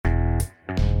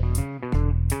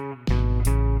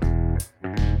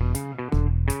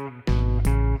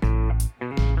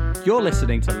You're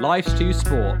listening to Life's Too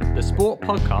Sport, the sport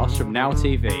podcast from Now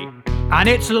TV. And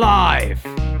it's live!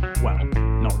 Well,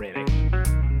 not really.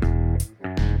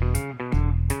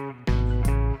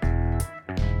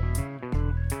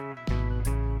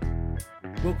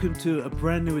 Welcome to a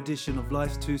brand new edition of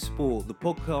Life's Too Sport, the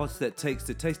podcast that takes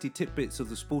the tasty tidbits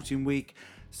of the sporting week,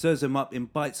 serves them up in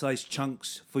bite-sized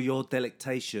chunks for your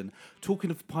delectation. Talking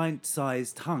of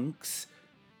pint-sized hunks,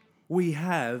 we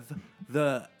have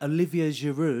the Olivier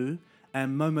Giroud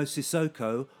and Momo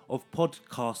Sissoko of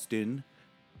podcasting.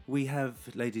 We have,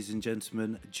 ladies and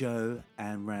gentlemen, Joe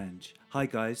and Ranj. Hi,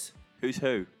 guys. Who's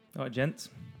who? All right, gents.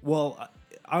 Well,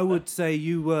 I would say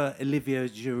you were Olivier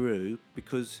Giroud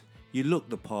because you look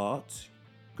the part,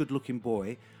 good-looking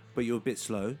boy, but you're a bit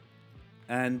slow.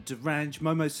 And Ranj,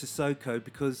 Momo Sissoko,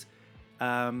 because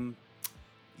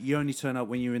you only turn up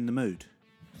when you're in the mood.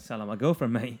 Sound like my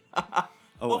girlfriend, mate.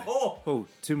 Oh,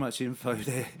 too much info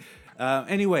there.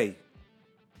 Anyway,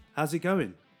 how's it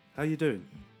going? How you doing?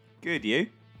 Good, you?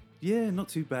 Yeah, not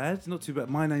too bad. Not too bad.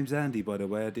 My name's Andy, by the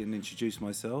way. I didn't introduce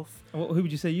myself. Who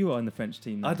would you say you are in the French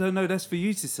team? Then? I don't know. That's for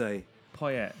you to say.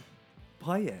 Payet.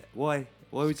 Payet? Why?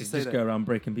 Why would you say just that? Go around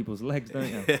breaking people's legs, don't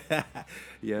you? Yeah,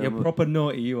 You're proper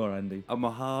naughty, you are, Andy. I'm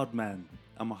a hard man.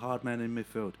 I'm a hard man in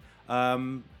midfield.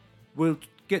 We'll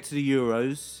get to the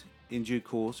Euros in due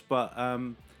course, but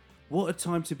what a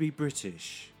time to be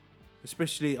British,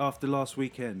 especially after last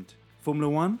weekend. Formula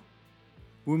One,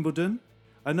 Wimbledon.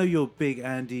 I know you're a big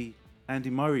Andy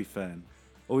Murray fan,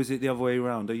 or is it the other way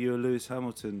around? Are you a Lewis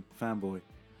Hamilton fanboy?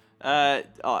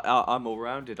 I'm all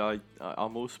rounded. I'm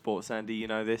all sports, Andy. You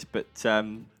know this, but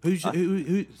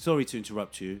Who? Sorry to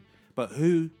interrupt you, but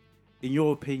who, in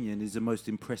your opinion, is the most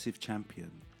impressive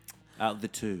champion out of the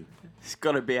two? It's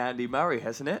got to be Andy Murray,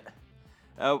 hasn't it?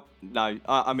 Oh no,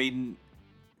 I mean,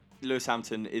 Lewis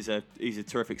Hamilton he's a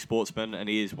terrific sportsman, and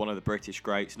he is one of the British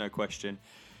greats, no question.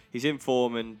 He's in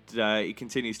form, and he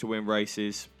continues to win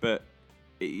races, but.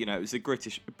 You know, it was the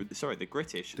British. It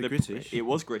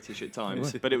was British at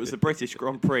times, but it was the British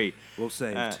Grand Prix. Well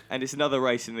saved. And it's another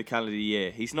race in the calendar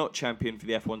year. He's not champion for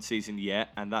the F1 season yet,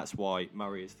 and that's why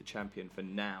Murray is the champion for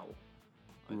now.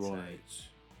 I'd say.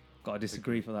 Got to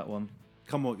disagree for that one.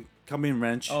 Come in,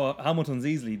 Ranch. Oh, Hamilton's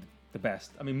easily the best.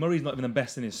 I mean, Murray's not even the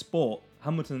best in his sport.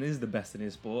 Hamilton is the best in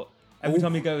his sport. Every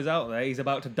time he goes out there, he's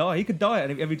about to die. He could die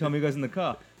every time he goes in the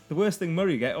car. The worst thing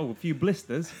Murray get, a few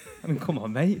blisters. I mean, come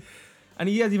on, mate. And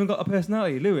he has even got a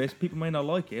personality. Lewis, people may not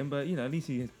like him, but, at least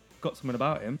he's got something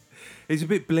about him. He's a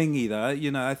bit blingy,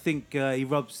 though. I think he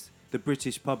rubs the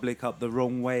British public up the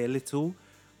wrong way a little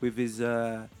with his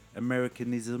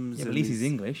Americanisms. Yeah, but at least he's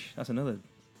English. That's another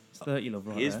 30 love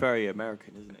right He is there. very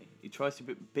American, isn't he? He tries to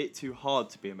be a bit too hard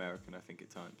to be American, I think,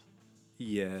 at times.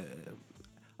 Yeah,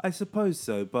 I suppose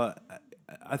so. But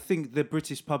I think the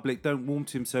British public don't warm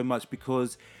to him so much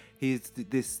because he's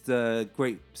this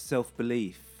great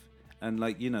self-belief. And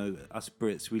us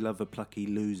Brits, we love a plucky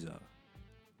loser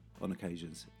on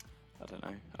occasions. I don't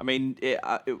know. I mean,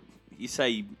 you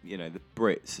say, the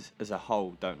Brits as a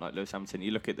whole don't like Lewis Hamilton.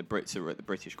 You look at the Brits who were at the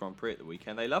British Grand Prix at the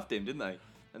weekend. They loved him, didn't they?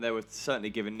 And they were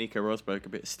certainly giving Nico Rosberg a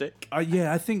bit of stick.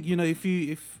 Yeah, I think, if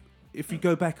you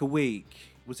go back a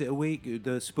week, was it a week?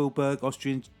 The Spielberg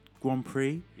Austrian Grand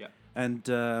Prix? Yeah. And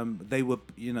they were,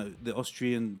 the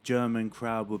Austrian-German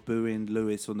crowd were booing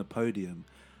Lewis on the podium.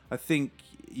 I think,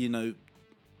 the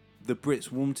Brits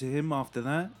warmed to him after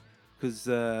that because...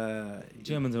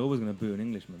 Germans are always going to boo an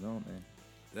Englishman, aren't they?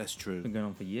 That's true. It's been going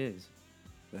on for years.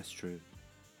 That's true.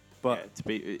 But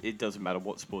it doesn't matter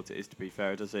what sport it is, to be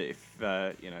fair, does it? If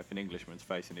if an Englishman's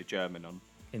facing a German on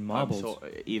in marbles,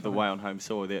 either way on home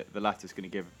soil, the latter's going to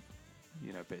give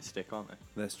a bit of stick, aren't they?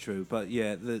 That's true. But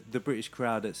yeah, the British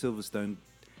crowd at Silverstone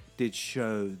did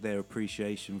show their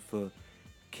appreciation for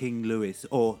King Louis,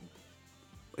 or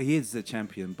he is the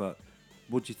champion. But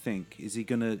what do you think? Is he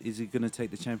gonna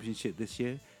take the championship this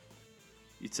year?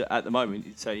 At the moment,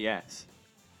 you'd say yes,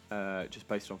 just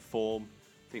based on form.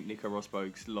 I think Nico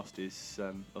Rosberg's lost his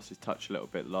touch a little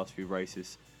bit the last few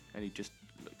races, and he just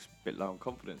looks a bit low on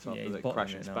confidence after that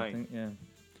crash in Spain. I think, yeah.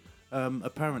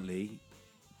 Apparently,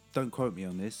 don't quote me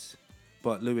on this,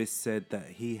 but Lewis said that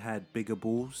he had bigger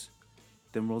balls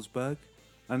than Rosberg,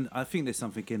 and I think there's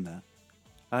something in that.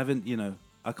 I haven't,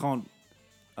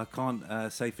 I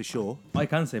can't say for sure. I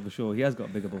can say for sure he has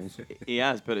got bigger balls. He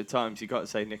has, but at times you've got to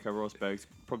say Nico Rosberg's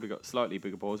probably got slightly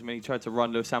bigger balls. I mean, he tried to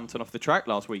run Lewis Hamilton off the track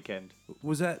last weekend.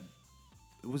 Was that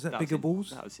bigger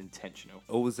balls? That was intentional.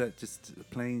 Or was that just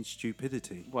plain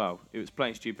stupidity? Well, it was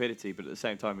plain stupidity, but at the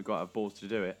same time, we've got to have balls to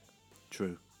do it.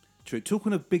 True.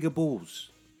 Talking of bigger balls.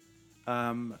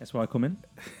 That's why I come in.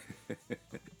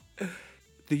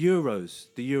 The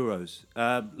Euros.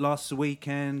 Last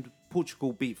weekend,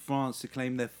 Portugal beat France to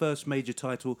claim their first major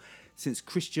title since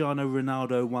Cristiano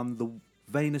Ronaldo won the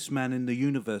Vainest Man in the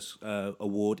Universe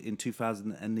award in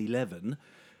 2011.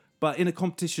 But in a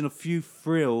competition of few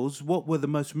thrills, what were the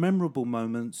most memorable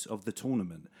moments of the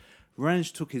tournament?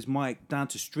 Ranj took his mic down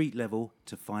to street level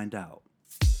to find out.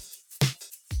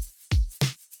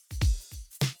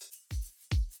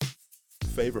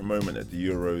 Favourite moment at the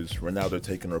Euros, Ronaldo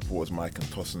taking a reporter's mic and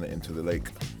tossing it into the lake.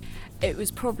 It was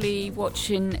probably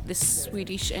watching the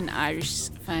Swedish and Irish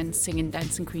fans singing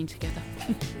Dancing Queen together.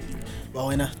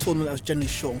 Well, in a tournament that was generally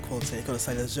short on quality, I've got to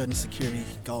say the Zerdan security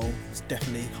goal was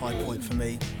definitely a high point for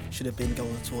me. Should have been goal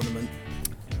of the tournament.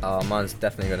 Mine's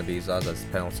definitely going to be Zaza's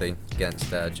penalty against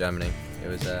Germany. It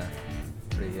was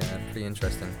pretty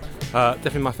interesting.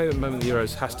 Definitely my favourite moment of the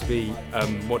Euros has to be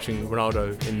watching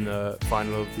Ronaldo in the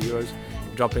final of the Euros,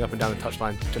 jumping up and down the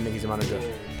touchline, pretending he's a manager.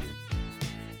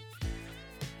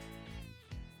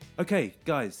 Okay,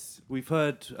 guys, we've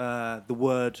heard the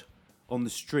word on the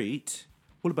street.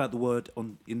 What about the word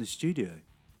in the studio?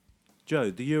 Joe,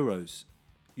 the Euros,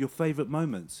 your favourite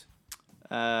moments?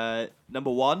 Number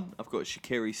one, I've got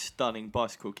Shaqiri's stunning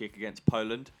bicycle kick against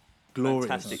Poland. Glorious.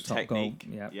 Fantastic Top technique.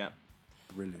 goal, yeah.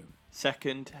 Brilliant.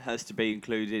 Second has to be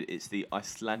included. It's the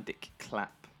Icelandic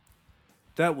clap.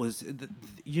 That was,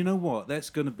 you know what? That's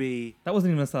going to be. That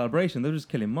wasn't even a celebration. They were just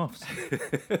killing moths.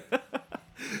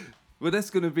 Well,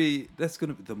 that's going to be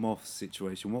the moth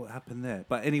situation. What happened there?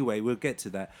 But anyway, we'll get to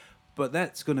that. But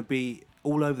that's going to be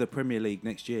all over the Premier League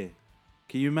next year.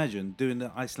 Can you imagine doing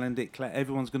the Icelandic clap?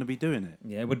 Everyone's going to be doing it.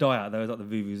 Yeah, it would die out there. It was like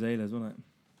the vuvuzelas, wasn't it?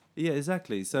 Yeah,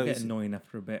 exactly. So Get annoying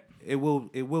after a bit. it will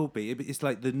be. It's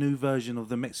like the new version of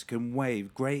the Mexican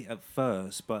wave. Great at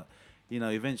first, but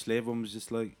eventually everyone was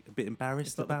just like a bit embarrassed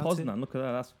It's like the about it. Poznan. Look at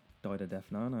that. That's died a death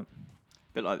now, isn't it?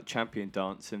 Bit like the champion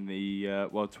dance in the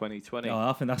World 2020. Oh,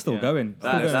 I think that's still going.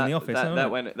 Still going in the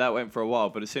office. That went for a while,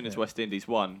 but as soon as West Indies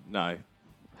won, no,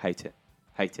 hate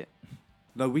it.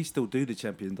 No, we still do the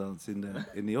champion dance in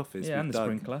the office. Yeah, with and the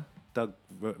sprinkler. Doug,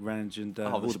 Ranj, and The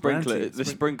all sprinkler. the The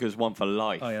sprinkler's one for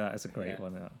life. Oh yeah, that's a great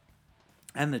one. Yeah.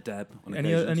 and the dab. On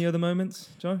Any occasions. other moments,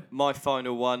 Joe? My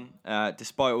final one,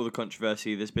 despite all the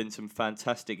controversy, there's been some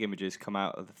fantastic images come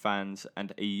out of the fans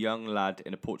and a young lad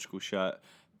in a Portugal shirt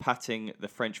patting the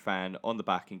French fan on the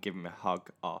back and giving him a hug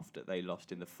after they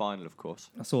lost in the final, of course.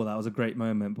 I saw that. It was a great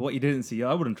moment. But what you didn't see,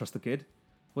 I wouldn't trust the kid.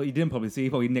 What you didn't probably see, he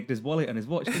probably nicked his wallet and his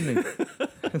watch, didn't he?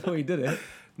 That's what he did it.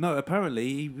 No, apparently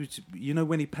he was.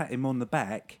 When he pat him on the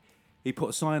back, he put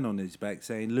a sign on his back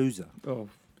saying "loser." Oh,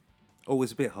 Oh, it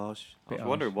was a bit harsh. I was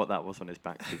wondering what that was on his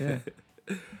back. To be fair.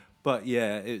 But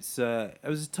yeah, it was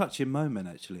a touching moment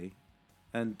actually,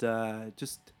 and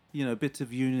just a bit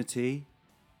of unity,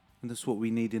 and that's what we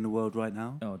need in the world right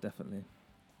now. Oh, definitely.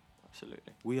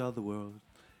 Absolutely. We are the world.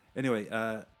 Anyway,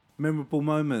 memorable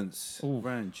moments. Ooh.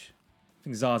 Ranj. I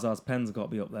think Zaza's pen's got to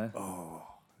be up there. Oh,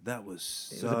 that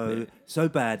was It was a bit- so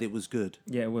bad. It was good.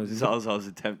 Yeah, it was. Zaza's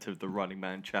attempt of the Running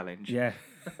Man challenge. Yeah.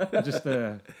 Just,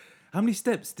 How many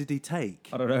steps did he take?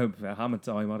 I don't know, hammer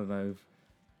time, I don't know.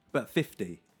 About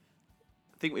 50.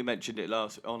 I think we mentioned it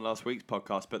on last week's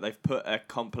podcast, but they've put a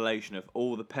compilation of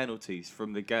all the penalties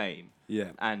from the game.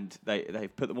 Yeah. And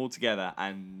they've put them all together,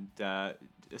 and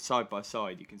side by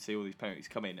side, you can see all these penalties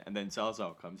come in, and then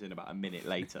Zaza comes in about a minute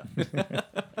later.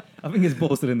 I think it's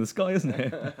ball still in the sky, isn't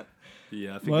it?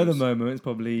 Yeah, I think My it other was- moment is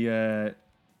probably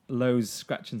Lowe's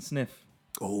scratch and sniff.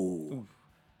 Oh,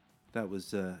 that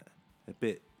was a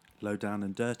bit low down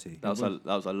and dirty. That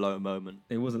was a low moment.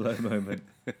 It was a low moment.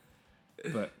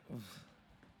 But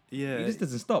Yeah, he just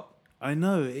doesn't stop. I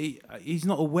know. He's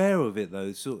not aware of it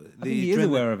though. So I think he is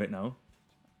aware of it now.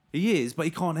 He is, but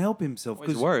he can't help himself. Well,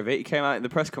 he's aware of it. He came out in the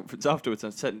press conference afterwards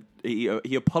and said he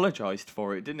apologised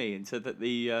for it, didn't he? And said that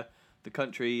the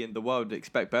country and the world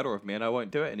expect better of me, and I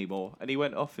won't do it anymore. And he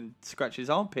went off and scratched his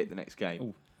armpit the next game.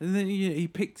 Ooh. And then he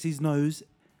picks his nose,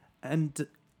 and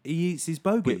he eats his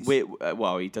bogeys.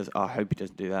 Well, he does. I hope he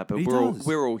doesn't do that. But He we're does.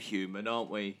 all human, aren't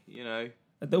we? You know.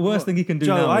 The worst thing he can do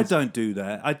Joe, now I is... don't do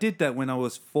that. I did that when I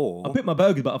was 4. I pick my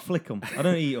bogey, but I flick them. I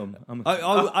don't eat them.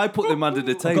 I put them under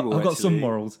the table. I've got some actually.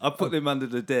 morals. I put them under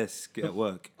the desk at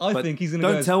work. I But think he's going to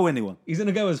go... Don't tell anyone. He's going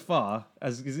to go as far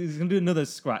as... He's going to do another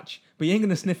scratch, but he ain't going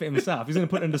to sniff it himself. He's going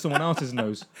to put it under someone else's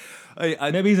nose.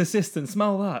 I Maybe his assistant.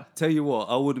 Smell that. tell you what,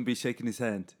 I wouldn't be shaking his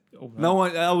hand. Oh, No,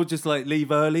 I would just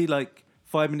leave early,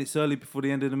 5 minutes early before the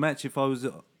end of the match if I was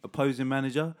an opposing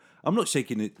manager. I'm not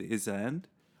shaking his hand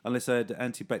unless I had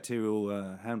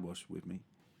antibacterial hand wash with me.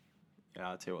 Yeah,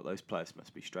 I'll tell you what, those players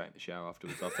must be straight in the shower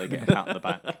afterwards after they get a pat on the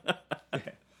back.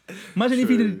 Imagine if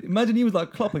True. imagine he was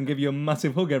like Klopp and give you a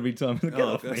massive hug every time. Get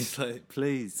off me. it's like,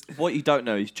 please. What you don't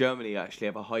know is Germany actually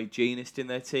have a hygienist in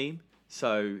their team,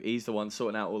 so he's the one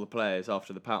sorting out all the players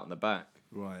after the pat on the back.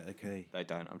 Right, okay. They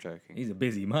don't. I'm joking. He's a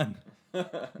busy man.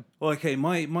 Well, okay,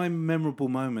 my memorable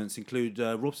moments include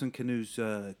Robson Canu's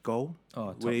goal, Oh,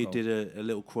 top where he goal. did a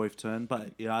little Cruyff turn,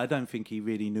 but yeah, I don't think he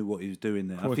really knew what he was doing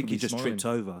there. I Cruyff think would he be just smiling. tripped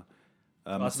over.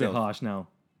 That's a bit harsh now.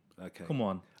 Okay. Come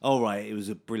on. All right, it was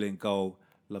a brilliant goal.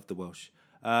 Love the Welsh.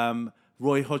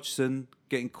 Roy Hodgson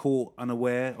getting caught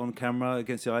unaware on camera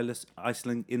against the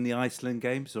Iceland in the Iceland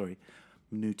game. Sorry,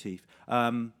 new teeth.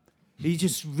 He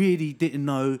just really didn't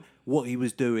know what he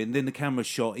was doing. Then the camera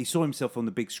shot. He saw himself on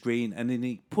the big screen, and then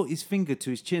he put his finger to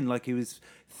his chin like he was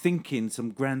thinking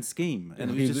some grand scheme. And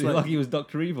it was just like he was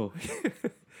Dr. Evil.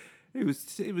 It was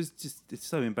just it's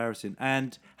so embarrassing.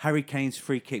 And Harry Kane's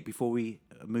free kick, before we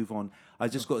move on, I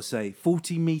just got to say,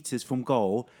 40 metres from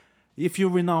goal. If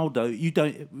you're Ronaldo, you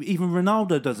don't. Even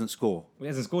Ronaldo doesn't score. He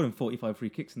hasn't scored in 45 free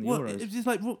kicks in the Euros. It's just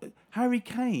like Harry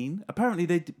Kane. Apparently,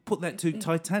 they put that to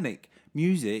Titanic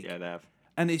music. Yeah, they have.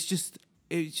 And it just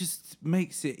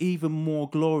makes it even more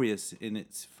glorious in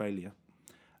its failure.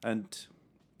 And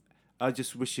I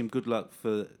just wish him good luck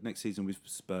for next season with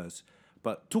Spurs.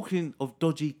 But talking of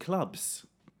dodgy clubs,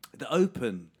 the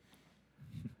Open.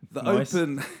 The Nice.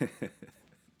 Open.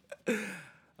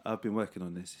 I've been working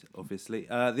on this, obviously.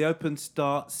 The Open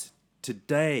starts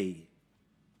today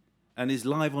and is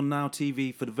live on Now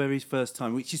TV for the very first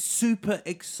time, which is super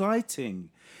exciting.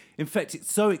 In fact,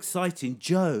 it's so exciting,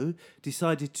 Joe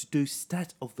decided to do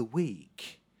Stat of the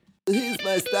Week. Here's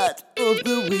my stat of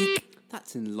the week.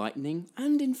 That's enlightening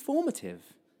and informative.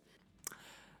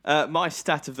 My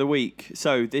stat of the week.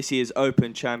 So this year's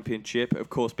Open Championship, of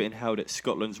course, being held at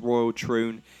Scotland's Royal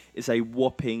Troon, is a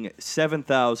whopping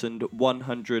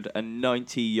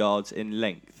 7,190 yards in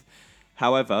length.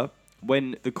 However,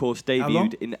 when the course long?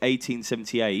 debuted in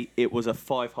 1878, it was a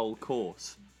 5-hole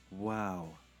course. Wow.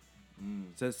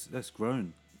 So that's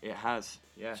grown. It has,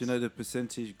 yes. Do you know the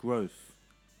percentage growth?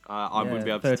 I wouldn't be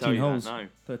able to tell you holes. that, no.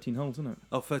 13 holes, isn't it?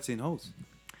 Oh, 13 holes.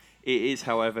 It is,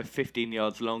 however, 15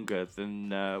 yards longer than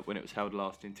when it was held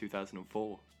last in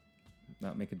 2004.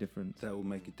 That'll make a difference. That will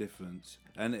make a difference.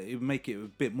 And it would make it a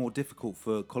bit more difficult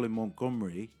for Colin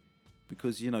Montgomery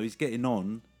because, he's getting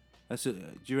on. Do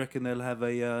you reckon they'll have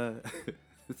a...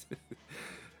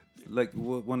 like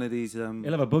one of these... He'll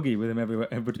have a buggy with him everywhere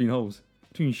between holes,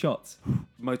 between shots.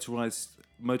 motorised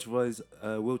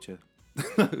wheelchair.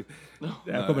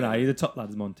 Yeah, coming out. He's the top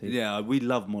lads, Monty. Yeah, we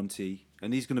love Monty.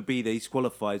 And he's going to be there. He's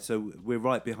qualified, so we're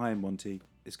right behind Monty.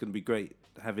 It's going to be great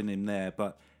having him there,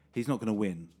 but he's not going to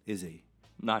win, is he?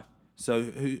 No. So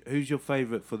who's your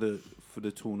favourite for the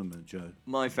tournament, Joe?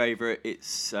 My favourite,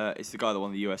 it's the guy that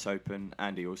won the US Open,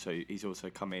 and he's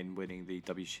also come in winning the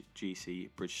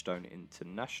WGC Bridgestone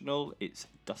International. It's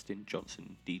Dustin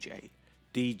Johnson, DJ.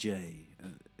 DJ.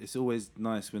 It's always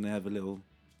nice when they have a little,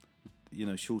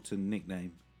 shortened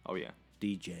nickname. Oh yeah,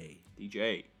 DJ.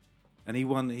 DJ. And he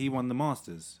won the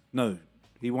Masters. No,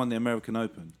 he won the American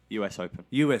Open. US Open.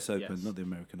 US Open, Yes. not the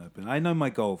American Open. I know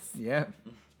my golf. Yeah.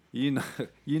 You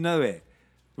know it.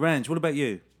 Ranj, what about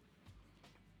you?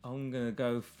 I'm going to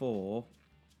go for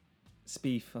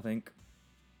Spieth, I think.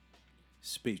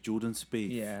 Jordan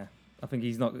Spieth. Yeah. I think he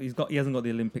hasn't got the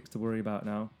Olympics to worry about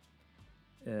now.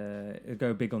 He'll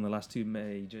go big on the last two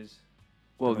majors.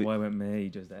 Well, why I went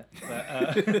majors there.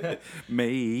 But,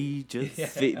 Majors.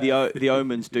 Yeah. the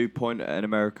omens do point at an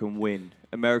American win.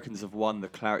 Americans have won the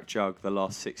Claret Jug the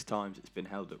last 6 times it's been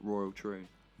held at Royal Troon.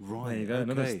 Right. There you go,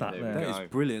 another stat There there. we That go. is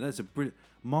brilliant. That's a brilliant.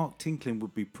 Mark Tinkling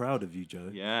would be proud of you,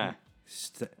 Joe. Yeah.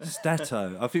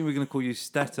 Stato. I think we're going to call you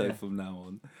Stato from now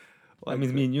on. That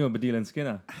means me and you are Badil and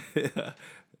Skinner.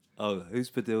 Oh,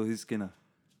 who's Badil? Who's Skinner?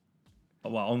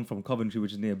 Well, I'm from Coventry,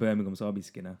 which is near Birmingham, so I'll be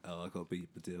Skinner. Oh, I got to beat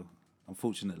Badil.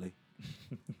 Unfortunately,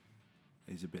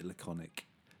 he's a bit laconic,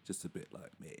 just a bit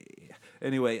like me.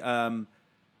 Anyway,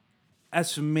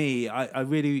 as for me, I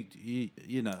really,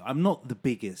 I'm not the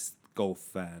biggest golf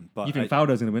fan, but You think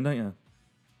Fowler's going to win, don't you?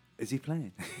 is he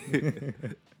playing?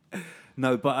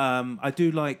 No, but I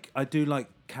do like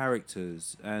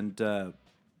characters, and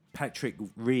Patrick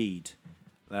Reed,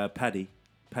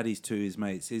 Paddy's to his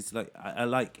mates. He's like I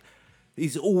like.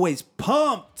 He's always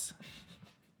pumped.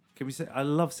 Can we say? I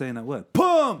love saying that word.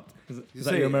 Pumped. Is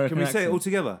that your American Can we say it accent? all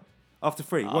together? After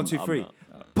 3. 1, 2, I'm 3. not.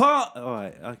 Pumped. All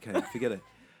right. Okay. Forget it.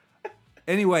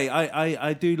 Anyway,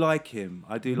 I do like him.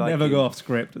 I do like Never him. go off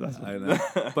script. That's I know.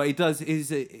 But he does his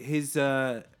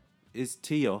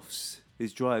tee-offs,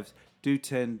 his drives do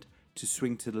tend to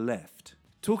swing to the left.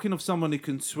 Talking of someone who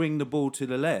can swing the ball to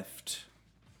the left,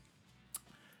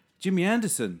 Jimmy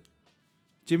Anderson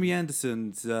Jimmy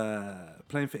Anderson's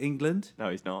playing for England. No,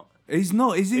 he's not. He's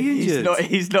not. Is he injured?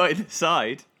 He's not in the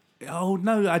side. Oh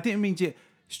no, I didn't mean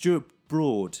Stuart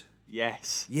Broad.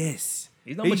 Yes. Yes.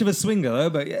 He's not much of a swinger though,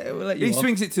 but yeah, we'll let you He off.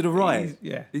 swings it to the right.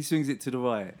 Yeah. He swings it to the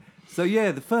right. So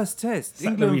yeah, the first test.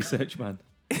 Sack the research, man.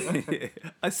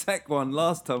 I sacked one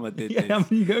last time I did Yeah, this. how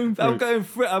many you going through? I'm going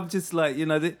for it. I'm just like,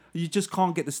 you just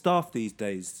can't get the staff these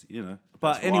days,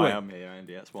 But That's anyway, why I'm here,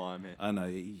 Andy. That's why I'm here. I know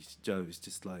Joe is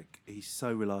just like he's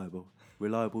so reliable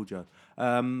Joe.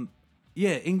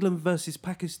 Yeah, England versus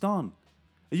Pakistan.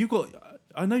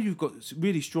 I know you've got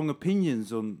really strong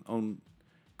opinions on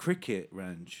cricket,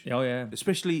 Ranj. Oh yeah,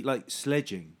 especially like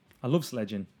sledging. I love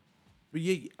sledging. But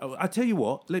I tell you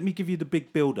what, let me give you the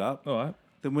big build up. All right.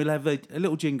 Then we'll have a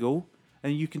little jingle,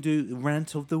 and you can do the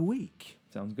rant of the week.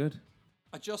 Sounds good.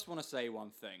 I just want to say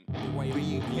one thing. Broken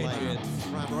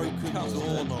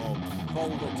doorknob.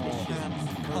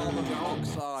 Politicians, carbon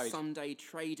dioxide, Sunday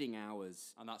trading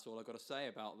hours. And that's all I've got to say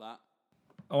about that.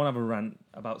 I want to have a rant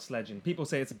about sledging. People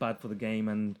say it's bad for the game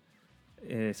and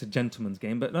it's a gentleman's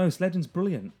game, but no, sledging's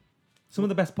brilliant. Some of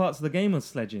the best parts of the game are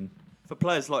sledging. For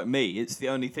players like me, it's the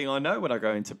only thing I know when I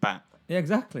go into bat. Yeah,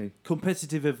 exactly.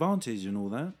 Competitive advantage and all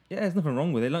that. Yeah, there's nothing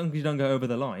wrong with it, as long as you don't go over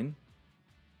the line.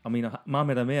 I mean,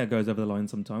 Mohamed Amir goes over the line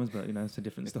sometimes, but, it's a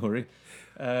different story.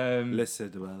 Less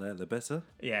said about that, the better.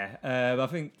 Yeah, but I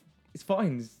think it's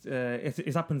fine.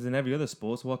 It happens in every other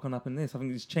sport, so why can't it happen in this? I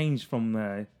think it's changed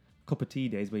from cup of tea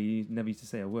days where you never used to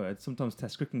say a word. Sometimes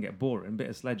test cricket can get boring. A bit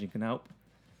of sledging can help.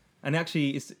 And actually,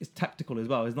 it's tactical as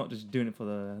well. It's not just doing it for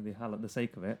the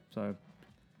sake of it. So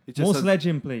more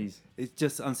sledging, please. It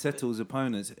just unsettles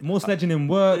opponents. More sledging in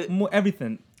work, more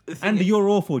everything. Andy, you're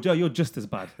awful. Joe, you're just as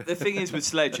bad. The thing is with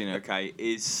sledging, okay,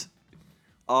 is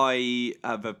I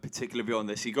have a particular view on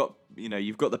this. You've got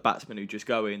the batsmen who just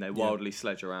go in, they wildly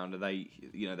sledge around, and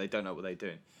they don't know what they're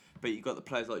doing. But you've got the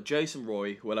players like Jason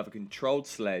Roy who will have a controlled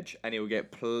sledge and he will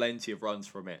get plenty of runs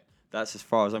from it. That's as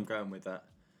far as I'm going with that.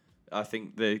 I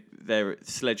think their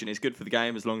sledging is good for the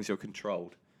game as long as you're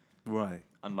controlled. Right.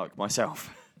 Unlike myself.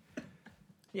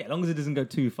 Yeah, as long as it doesn't go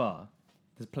too far,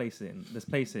 there's place it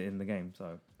in the game.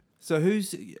 So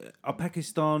are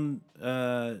Pakistan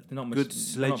not much, good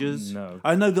sledgers? No.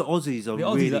 I know the Aussies are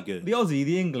really good. The Aussie,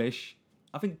 the English,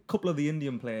 I think a couple of the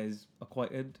Indian players are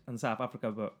quite good, and South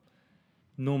Africa, but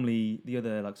normally the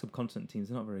other subcontinent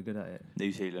teams are not very good at it.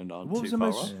 New Zealand aren't What was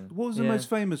the most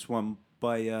famous one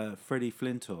by Freddie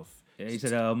Flintoff? Yeah, he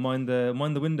said, "Mind the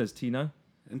windows, Tino."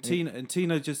 And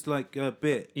Tino just like a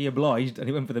bit. He obliged, and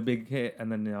he went for the big hit,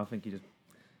 and then I think he just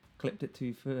clipped it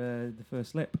to the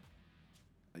first slip.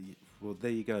 Well,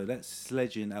 there you go. That's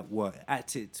sledging at work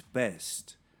at its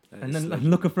best. And then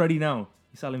look at Freddie now.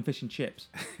 He's selling fish and chips.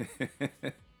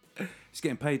 He's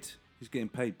getting paid. He's getting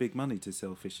paid big money to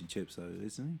sell fish and chips, though,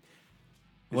 isn't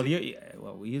he?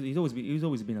 He's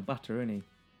always been a batter, isn't he?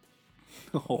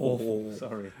 Awful.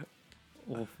 Sorry.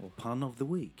 Awful. Pun of the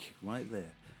week, right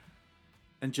there.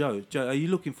 And Joe, are you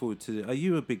looking forward to? Are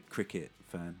you a big cricket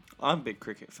fan? I'm a big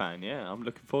cricket fan. Yeah, I'm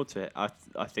looking forward to it. I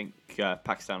think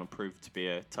Pakistan will prove to be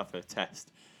a tougher test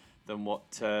than what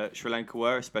Sri Lanka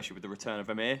were, especially with the return of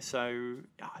Amir. So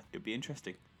it'll be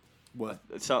interesting. Well,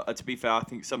 so to be fair, I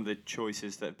think some of the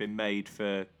choices that have been made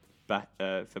for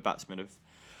batsmen have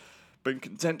been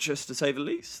contentious, to say the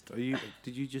least.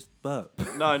 Did you just burp?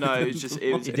 No, it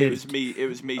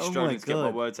was me struggling to get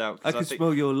my words out. I could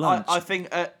smell your lunch. I think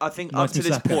up to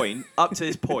this point,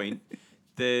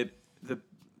 the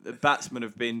batsmen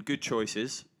have been good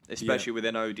choices, especially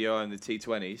within ODI and the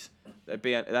T20s. They've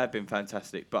been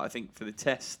fantastic, but I think for the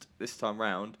test this time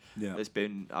round, there's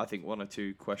been one or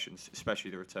two questions, especially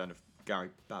the return of Gary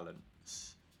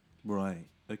Balance. Right.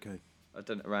 Okay. I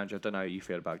don't know how you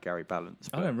feel about Gary Balance.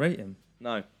 I don't rate him.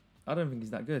 No. I don't think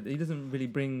he's that good. He doesn't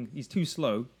really he's too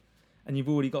slow, and you've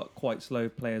already got quite slow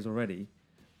players already.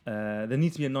 There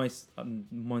needs to be a nice,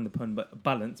 mind the pun, but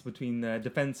balance between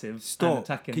defensive and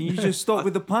attacking. Can you just stop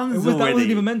with the puns already? That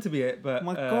wasn't even meant to be it, but...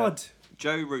 My God.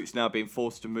 Joe Root's now being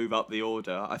forced to move up the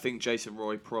order. I think Jason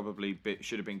Roy probably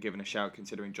should have been given a shout,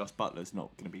 considering Josh Butler's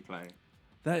not going to be playing.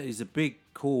 That is a big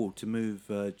call to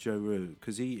move Joe Root,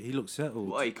 because he looks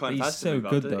settled. Well, he kind of has to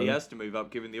move up. He has to move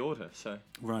up, given the order. So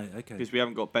right, okay. Because we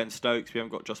haven't got Ben Stokes, we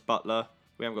haven't got Josh Butler,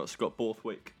 we haven't got Scott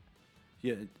Borthwick.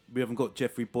 Yeah, we haven't got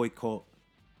Jeffrey Boycott.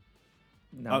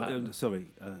 No,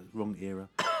 sorry, wrong era.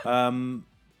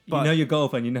 You know your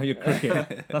golf and you know your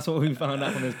cricket. That's what we found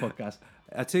out on this podcast.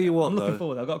 I tell you what, I'm looking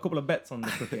forward. I've got a couple of bets on the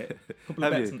cricket.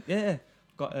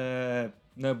 Got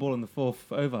no ball in the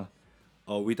fourth over.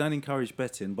 Oh, we don't encourage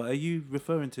betting, but are you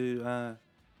referring to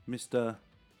Mr.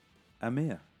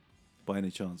 Amir by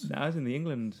any chance? No, I was in the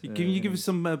England. Can you give us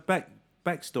some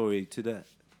backstory to that?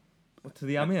 What, to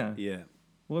the Amir? Yeah.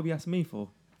 What have you asked me for?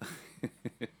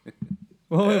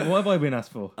 what have I been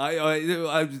asked for?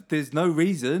 I there's no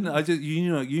reason. I just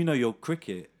you know your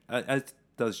cricket, as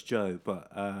does Joe.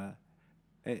 But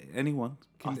anyone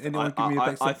can anyone give me a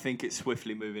backstory? I think it's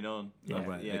swiftly moving on. Yeah. Oh,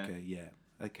 right. Yeah. Okay. Yeah.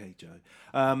 Okay, Joe.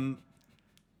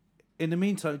 In the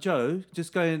meantime, Joe,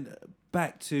 just going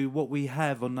back to what we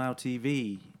have on Now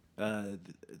TV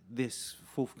this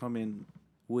forthcoming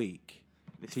week.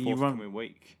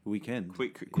 Weekend.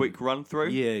 Quick run through.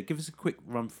 Yeah, give us a quick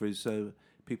run through so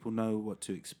people know what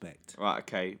to expect. Right.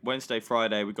 Okay. Wednesday,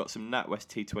 Friday, we've got some NatWest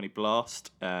T20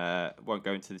 Blast. Won't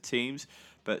go into the teams,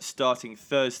 but starting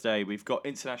Thursday, we've got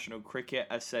international cricket.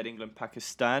 As said, England,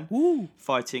 Pakistan,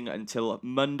 fighting until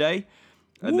Monday.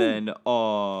 And then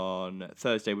on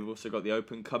Thursday, we've also got the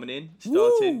Open coming in,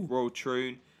 starting. Royal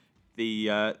Troon,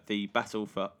 the battle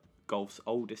for golf's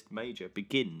oldest major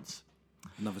begins.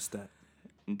 Another stat.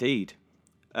 Indeed.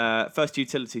 First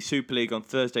Utility Super League on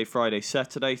Thursday, Friday,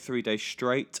 Saturday, 3 days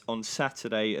straight. On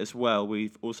Saturday as well,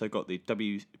 we've also got the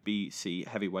WBC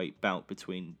heavyweight bout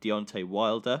between Deontay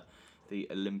Wilder, the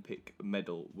Olympic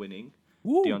medal winning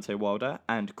Deontay Wilder,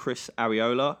 and Chris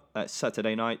Arreola. That's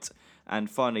Saturday night. And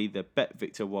finally, the Bet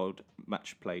Victor World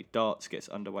Match Play Darts gets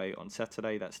underway on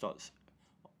Saturday. That starts,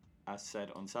 as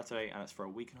said, on Saturday, and it's for a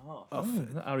week and a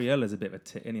half. That Ariela's a bit of a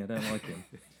tit, isn't he? I don't like him.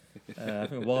 I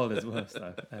think Wilder's worse,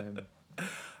 though.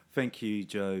 Thank you,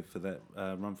 Joe, for that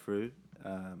run through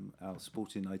our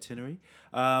sporting itinerary.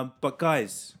 But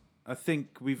guys, I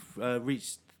think we've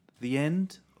reached the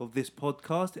end of this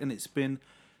podcast, and it's been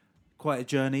quite a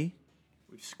journey.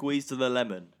 We've squeezed the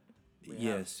lemon.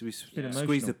 We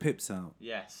squeezed the pips out.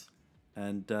 Yes.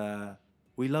 And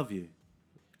we love you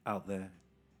out there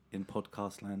in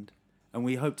podcast land. And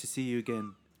we hope to see you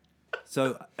again.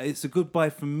 So it's a goodbye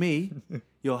from me,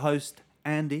 your host,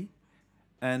 Andy.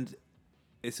 And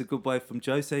it's a goodbye from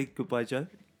Joe. Say goodbye, Joe.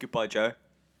 Goodbye, Joe.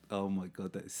 Oh, my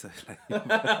God, that is so lame.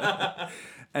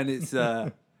 And it's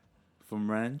from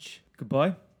Ranj.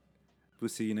 Goodbye. We'll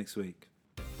see you next week.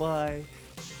 Bye.